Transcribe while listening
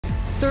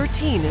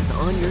13 is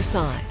on your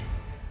side.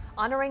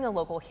 Honoring a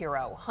local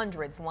hero,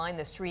 hundreds line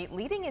the street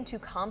leading into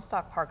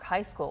Comstock Park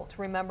High School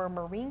to remember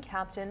Marine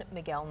Captain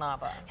Miguel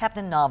Nava.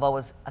 Captain Nava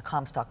was a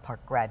Comstock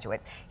Park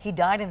graduate. He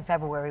died in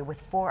February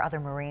with 4 other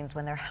Marines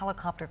when their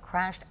helicopter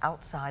crashed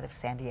outside of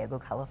San Diego,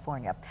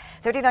 California.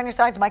 13 on your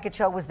side's Micah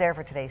Cho was there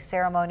for today's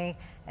ceremony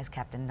as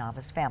Captain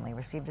Nava's family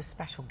received a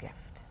special gift.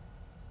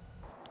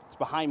 It's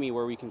behind me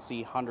where we can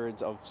see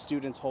hundreds of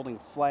students holding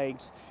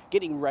flags,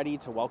 getting ready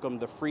to welcome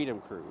the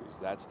Freedom Cruise.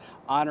 That's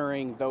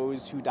honoring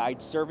those who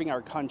died serving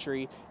our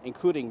country,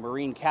 including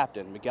Marine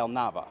Captain Miguel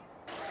Nava.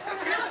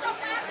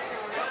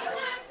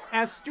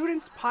 As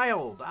students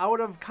piled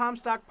out of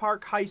Comstock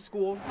Park High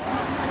School,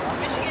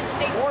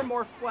 more and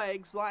more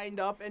flags lined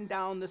up and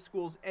down the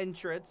school's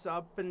entrance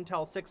up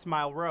until 6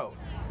 Mile Road.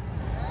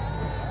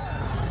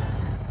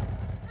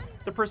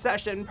 The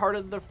procession, part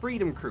of the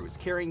Freedom Cruise,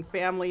 carrying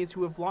families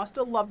who have lost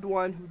a loved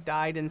one who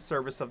died in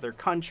service of their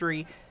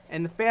country,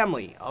 and the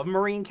family of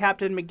Marine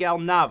Captain Miguel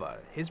Nava,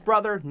 his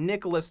brother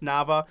Nicholas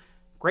Nava,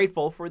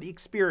 grateful for the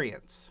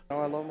experience.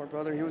 I love my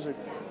brother. He was the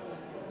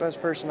best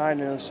person I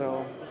knew,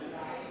 so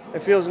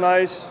it feels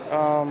nice to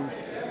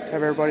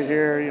have everybody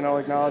here,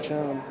 acknowledge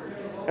him and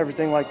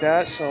everything like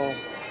that. So,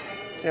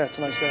 yeah, it's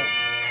a nice day.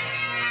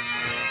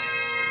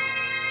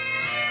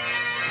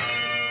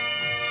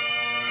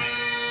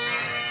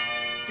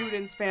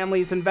 Students,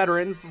 families, and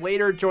veterans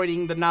later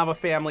joining the Nava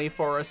family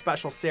for a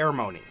special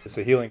ceremony. It's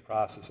a healing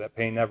process. That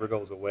pain never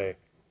goes away.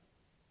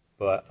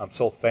 But I'm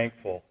so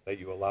thankful that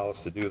you allow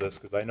us to do this,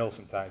 because I know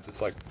sometimes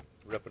it's like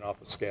ripping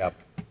off a scab.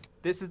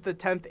 This is the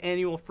 10th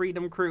annual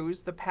Freedom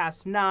Cruise, the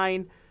past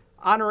 9,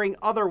 honoring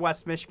other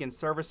West Michigan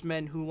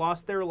servicemen who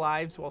lost their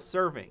lives while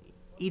serving,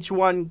 each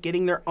one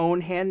getting their own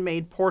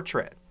handmade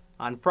portrait.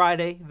 On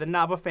Friday, the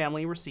Nava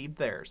family received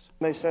theirs.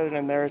 They said it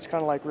in there, it's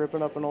kind of like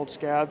ripping up an old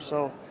scab,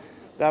 so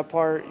that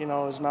part,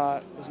 is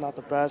not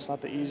the best,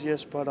 not the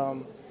easiest, but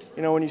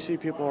when you see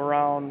people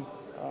around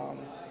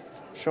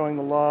showing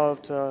the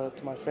love to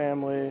my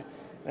family and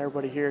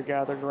everybody here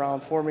gathered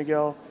around for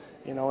Miguel,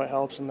 it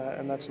helps, and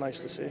that's nice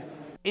to see.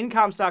 In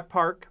Comstock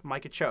Park,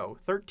 Micah Cho,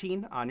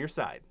 13 on your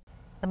side.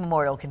 The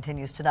memorial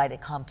continues tonight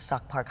at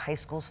Comstock Park High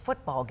School's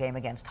football game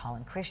against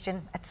Holland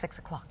Christian at 6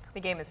 o'clock.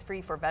 The game is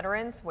free for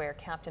veterans, where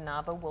Captain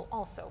Nava will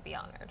also be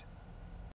honored.